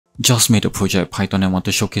Just made a project Python and want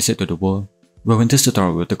to showcase it to the world? Well, in this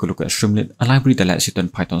tutorial we'll take a look at Streamlit, a library that lets you turn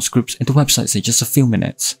Python scripts into websites in just a few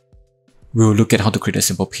minutes. We'll look at how to create a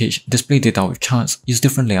simple page, display data with charts, use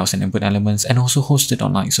different layouts and input elements, and also host it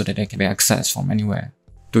online so that it can be accessed from anywhere.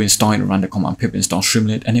 To install it, run the command pip install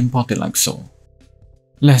Streamlit and import it like so.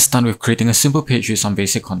 Let's start with creating a simple page with some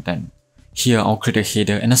basic content. Here I'll create a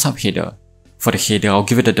header and a subheader. For the header, I'll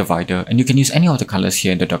give it a divider, and you can use any of the colors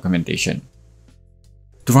here in the documentation.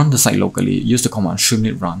 To run the site locally, use the command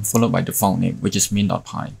streamlit run followed by the file name, which is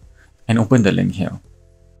main.py, and open the link here.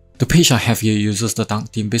 The page I have here uses the dark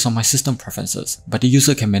theme based on my system preferences, but the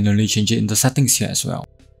user can manually change it in the settings here as well.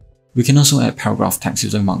 We can also add paragraph text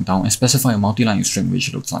using Markdown and specify a multi-line string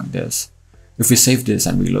which looks like this. If we save this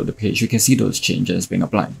and reload the page, we can see those changes being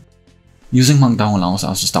applied. Using Markdown allows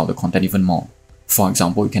us to style the content even more. For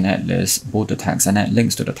example, we can add lists, bold the text, and add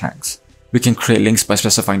links to the text. We can create links by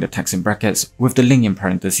specifying the text in brackets with the link in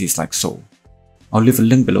parentheses like so. I'll leave a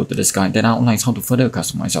link below to this guide that outlines how to further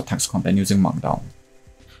customize your text content using Markdown.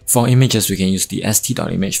 For images, we can use the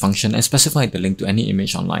st.image function and specify the link to any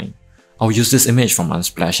image online. I'll use this image from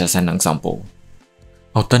Unsplash as an example.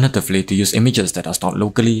 Alternatively, to use images that are stored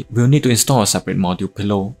locally, we'll need to install a separate module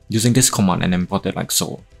Pillow using this command and import it like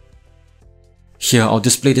so. Here, I'll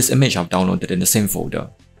display this image I've downloaded in the same folder.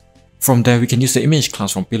 From there, we can use the image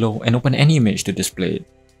class from Pillow and open any image to display it.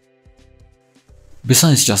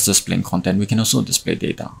 Besides just displaying content, we can also display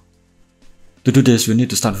data. To do this, we'll need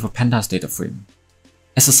to start with a pandas data frame.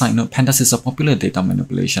 As a side note, pandas is a popular data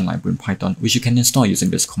manipulation library in Python which you can install using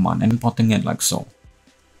this command and importing it like so.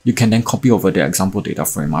 You can then copy over the example data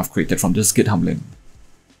frame I've created from this GitHub link.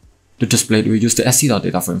 To display it, we'll use the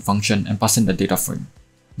st.dataframe function and pass in the data frame.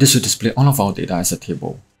 This will display all of our data as a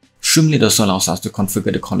table. Streamlit also allows us to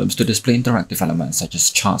configure the columns to display interactive elements such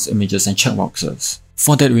as charts, images, and checkboxes.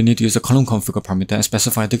 For that, we need to use the column configure parameter and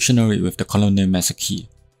specify a dictionary with the column name as a key.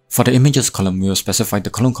 For the images column, we will specify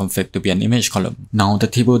the column config to be an image column. Now, the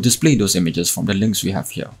table will display those images from the links we have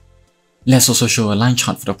here. Let's also show a line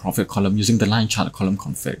chart for the profit column using the line chart column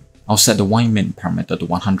config. I'll set the ymin parameter to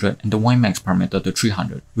 100 and the ymax parameter to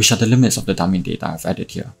 300, which are the limits of the dummy data I've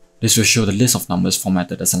added here. This will show the list of numbers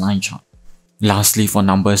formatted as a line chart. Lastly, for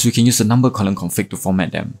numbers, we can use the number column config to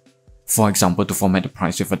format them. For example, to format the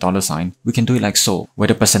price with a $sign, we can do it like so, where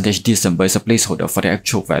the %d symbol is a placeholder for the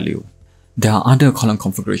actual value. There are other column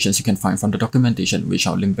configurations you can find from the documentation which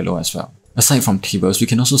I'll link below as well. Aside from tables, we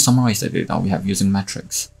can also summarize the data we have using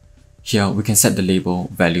metrics. Here, we can set the label,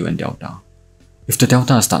 value, and delta. If the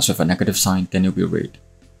delta starts with a negative sign, then it'll be red.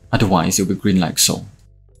 Otherwise, it'll be green like so.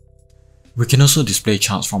 We can also display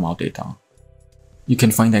charts from our data. You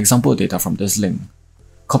can find the example data from this link.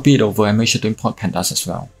 Copy it over and make sure to import pandas as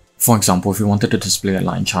well. For example, if we wanted to display a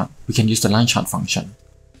line chart, we can use the line chart function,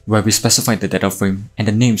 where we specify the data frame and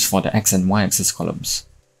the names for the x and y axis columns.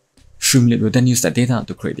 Streamlit will then use that data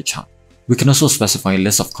to create the chart. We can also specify a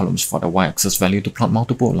list of columns for the y-axis value to plot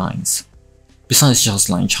multiple lines. Besides just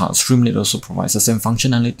line charts, Streamlit also provides the same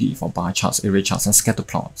functionality for bar charts, array charts, and scatter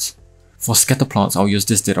plots. For scatter plots, I'll use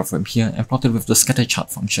this data frame here and plot it with the scatter chart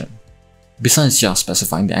function. Besides just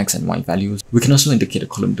specifying the x and y values, we can also indicate a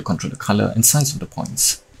column to control the color and size of the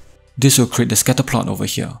points. This will create the scatter plot over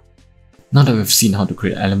here. Now that we've seen how to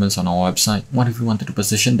create elements on our website, what if we wanted to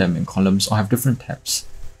position them in columns or have different tabs?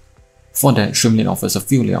 For that, Streamlit offers a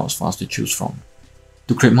few layouts for us to choose from.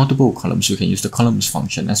 To create multiple columns, we can use the columns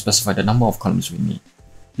function and specify the number of columns we need.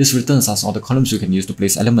 This returns us all the columns we can use to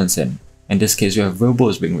place elements in. In this case, we have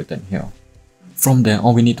variables being written here. From there,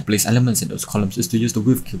 all we need to place elements in those columns is to use the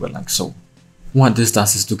width keyword like so. What this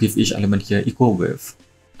does is to give each element here equal width.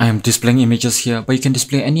 I am displaying images here, but you can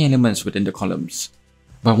display any elements within the columns.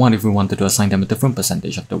 But what if we wanted to assign them a different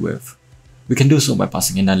percentage of the width? We can do so by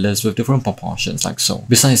passing in a list with different proportions like so.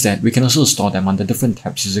 Besides that, we can also store them under different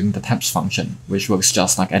tabs using the tabs function, which works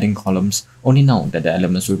just like adding columns, only now that the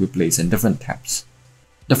elements will be placed in different tabs.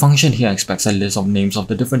 The function here expects a list of names of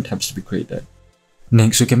the different tabs to be created.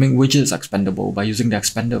 Next, we can make widgets expandable by using the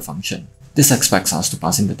expander function. This expects us to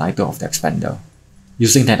pass in the title of the expander.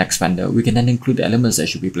 Using that expander, we can then include the elements that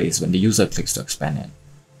should be placed when the user clicks to expand it.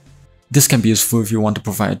 This can be useful if you want to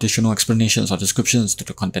provide additional explanations or descriptions to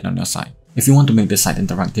the content on your site. If you want to make the site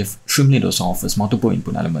interactive, Streamlit also offers multiple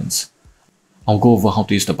input elements. I'll go over how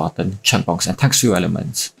to use the button, checkbox, and text field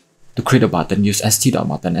elements. To create a button, use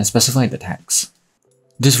st.button and specify the text.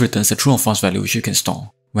 This returns a true or false value which you can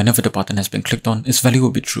store. Whenever the button has been clicked on, its value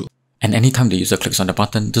will be true. And anytime the user clicks on the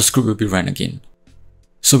button, the script will be ran again.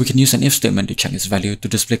 So we can use an if statement to check its value to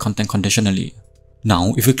display content conditionally.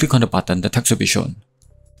 Now, if we click on the button, the text will be shown.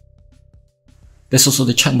 There's also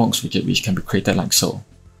the checkbox widget which can be created like so.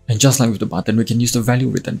 And just like with the button, we can use the value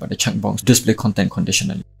written by the checkbox to display content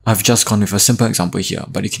conditionally. I've just gone with a simple example here,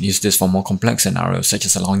 but you can use this for more complex scenarios such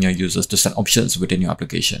as allowing your users to set options within your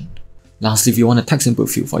application. Lastly, if you want a text input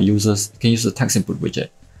field for users, you can use the text input widget.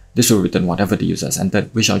 This will return whatever the user has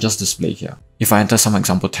entered, which I'll just display here. If I enter some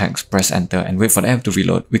example text, press enter and wait for the app to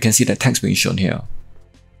reload, we can see the text being shown here.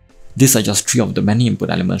 These are just 3 of the many input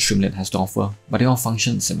elements Streamlit has to offer, but they all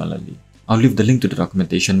function similarly. I'll leave the link to the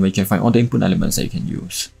documentation where you can find all the input elements that you can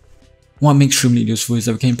use. What makes Streamlit useful is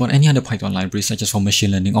that we can import any other Python libraries such as for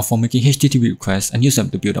machine learning or for making HTTP requests and use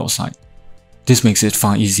them to build our site. This makes it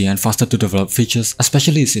far easier and faster to develop features,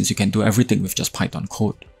 especially since you can do everything with just Python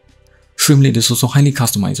code. Streamlit is also highly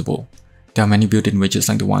customizable. There are many built-in widgets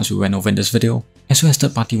like the ones we went over in this video, as well as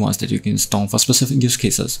third-party ones that you can install for specific use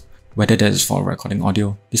cases, whether that is for recording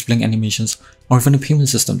audio, displaying animations, or even a payment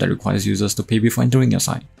system that requires users to pay before entering your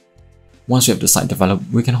site. Once we have the site developed,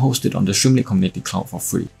 we can host it on the Streamlit Community Cloud for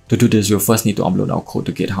free. To do this, we'll first need to upload our code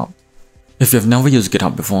to GitHub. If you've never used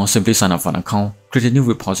GitHub before, simply sign up for an account, create a new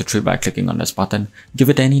repository by clicking on this button, give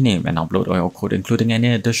it any name and upload all your code including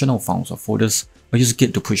any additional files or folders, or use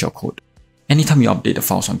Git to push your code. Anytime you update the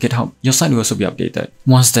files on GitHub, your site will also be updated.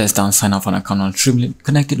 Once that is done, sign up for an account on Streamlit,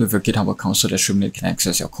 connect it with your GitHub account so that Streamlit can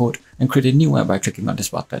access your code, and create a new app by clicking on this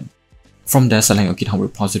button. From there, select your GitHub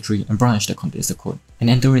repository and branch that contains the code, and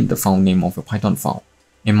enter in the file name of your Python file.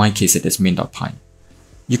 In my case, it is main.py.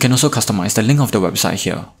 You can also customize the link of the website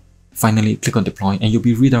here. Finally, click on deploy and you'll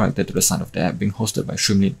be redirected to the site of the app being hosted by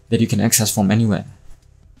Streamlit that you can access from anywhere.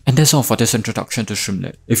 And that's all for this introduction to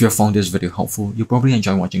Streamlit. If you have found this video helpful, you'll probably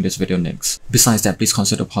enjoy watching this video next. Besides that, please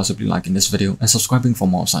consider possibly liking this video and subscribing for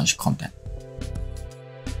more such content.